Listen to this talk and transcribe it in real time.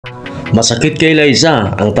Masakit kay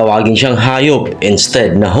Liza ang tawagin siyang hayop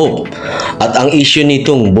instead na hope. At ang issue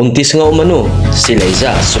nitong buntis nga umano si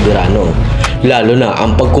Liza Soberano. Lalo na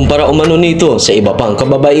ang pagkumpara umano nito sa iba pang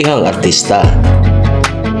kababaihang artista.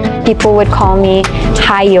 People would call me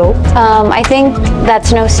HAYUP. I think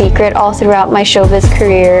that's no secret all throughout my showbiz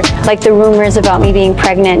career, like the rumors about me being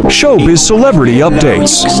pregnant. Showbiz celebrity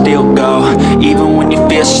updates. You can still go, even when you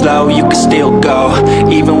feel slow, you can still go.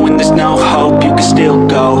 Even when there's no hope, you can still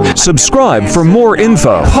go. Subscribe for more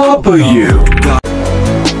info. PAGLINAW.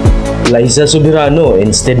 Liza Soberano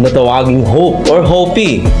instead na tawaging hope or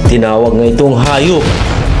hopey, tinawag nga itong hayop.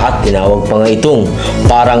 At tinawag pa nga itong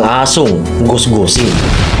parang asong gusgusin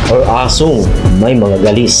or asong may mga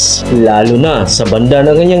galis. Lalo na sa banda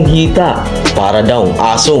ng kanyang hita, para daw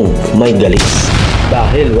asong may galis.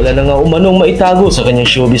 Dahil wala na nga umanong maitago sa kanyang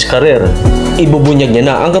showbiz career, ibubunyag niya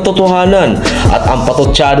na ang katotohanan at ang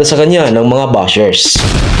patutsada sa kanya ng mga bashers.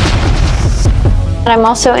 I'm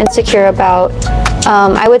also insecure about,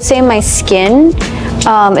 I would say, my skin,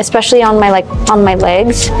 especially on my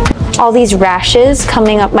legs. All these rashes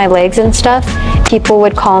coming up my legs and stuff. People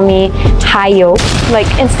would call me HAYUP. Like,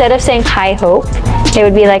 instead of saying hi hope, they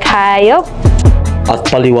would be like HAYUP. At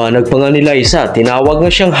paliwanag pa nga ni Liza, tinawag nga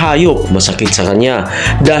siyang hayop, masakit sa kanya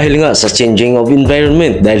dahil nga sa changing of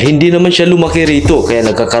environment, dahil hindi naman siya lumaki rito kaya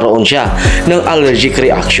nagkakaroon siya ng allergic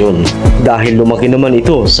reaction dahil lumaki naman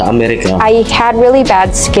ito sa Amerika. I had really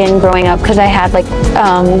bad skin growing up because I had like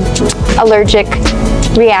allergic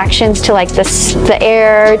reactions to like the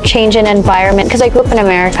air, change in environment, because I grew up in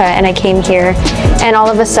America and I came here and all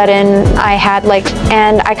of a sudden I had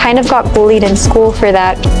and I kind of got bullied in school for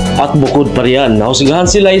that. At bukod pa riyan,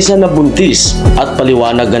 nahusgahan si Liza na buntis at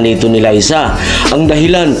paliwanag ganito ni Liza ang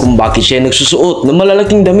dahilan kung bakit siya nagsusuot ng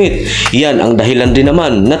malalaking damit. Yan ang dahilan din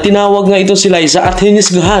naman na tinawag nga ito si Liza at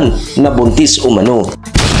hinisgahan na buntis umano.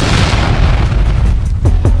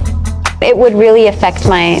 It would really affect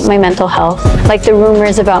my mental health. Like the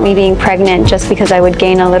rumors about me being pregnant just because I would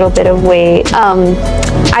gain a little bit of weight.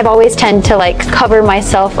 I've always tend to like cover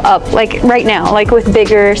myself up, like right now, like with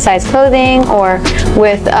bigger size clothing or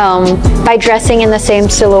with by dressing in the same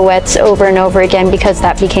silhouettes over and over again because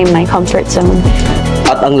that became my comfort zone.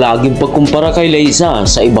 At ang laging pagkumpara kay Liza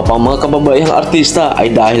sa iba pang mga kababaihang artista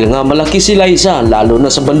ay dahil nga malaki si Liza, lalo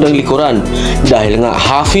na sa bandang likuran, dahil nga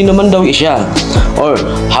halfy naman daw siya, or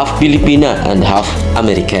half Filipina and half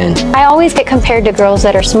American. I always get compared to girls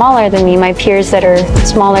that are smaller than me, my peers that are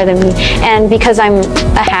smaller than me, and because I'm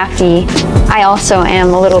a halfy, I also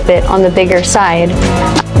am a little bit on the bigger side.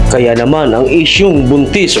 Kaya naman ang isyung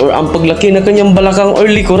buntis or ang paglaki ng kanyang balakang or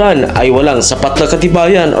likuran ay walang sapat na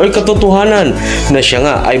katibayan or katotohanan na siya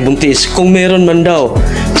nga ay buntis kung meron man daw.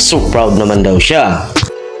 So proud naman daw siya.